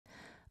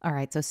All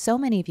right, so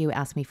many of you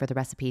asked me for the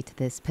recipe to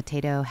this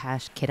potato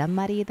hash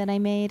gyerranmari that I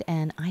made,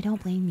 and I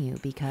don't blame you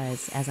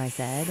because, as I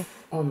said,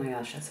 Oh my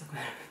gosh, that's so good.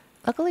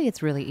 luckily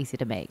it's really easy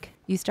to make.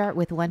 You start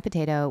with one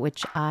potato,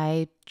 which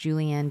I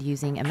julienned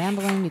using a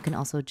mandolin. You can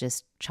also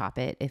just chop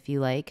it if you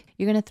like.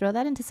 You're going to throw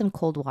that into some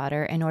cold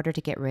water in order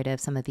to get rid of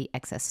some of the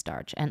excess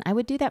starch. And I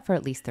would do that for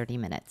at least 30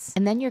 minutes.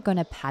 And then you're going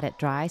to pat it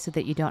dry so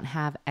that you don't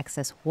have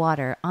excess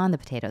water on the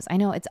potatoes. I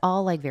know it's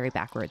all like very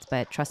backwards,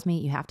 but trust me,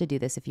 you have to do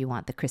this if you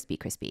want the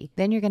crispy.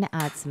 Then you're going to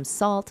add some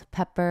salt,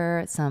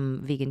 pepper,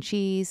 some vegan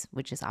cheese,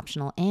 which is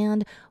optional,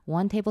 and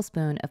 1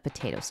 tablespoon of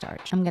potato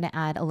starch. I'm going to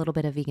add a little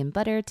bit of vegan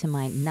butter to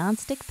my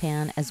nonstick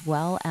pan as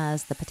well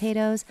as the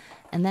potatoes.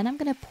 And then I'm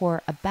going to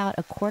pour about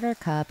a 1/4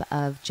 cup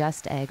of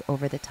just egg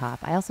over the top.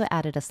 I also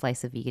added a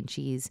slice of vegan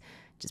cheese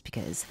just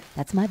because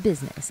that's my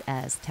business,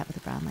 as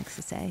Tabitha Brown likes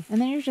to say. And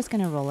then you're just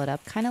going to roll it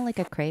up kind of like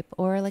a crepe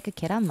or like a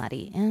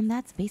gyerranmari. And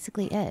that's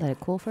basically it. Let it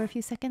cool for a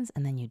few seconds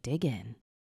and then you dig in.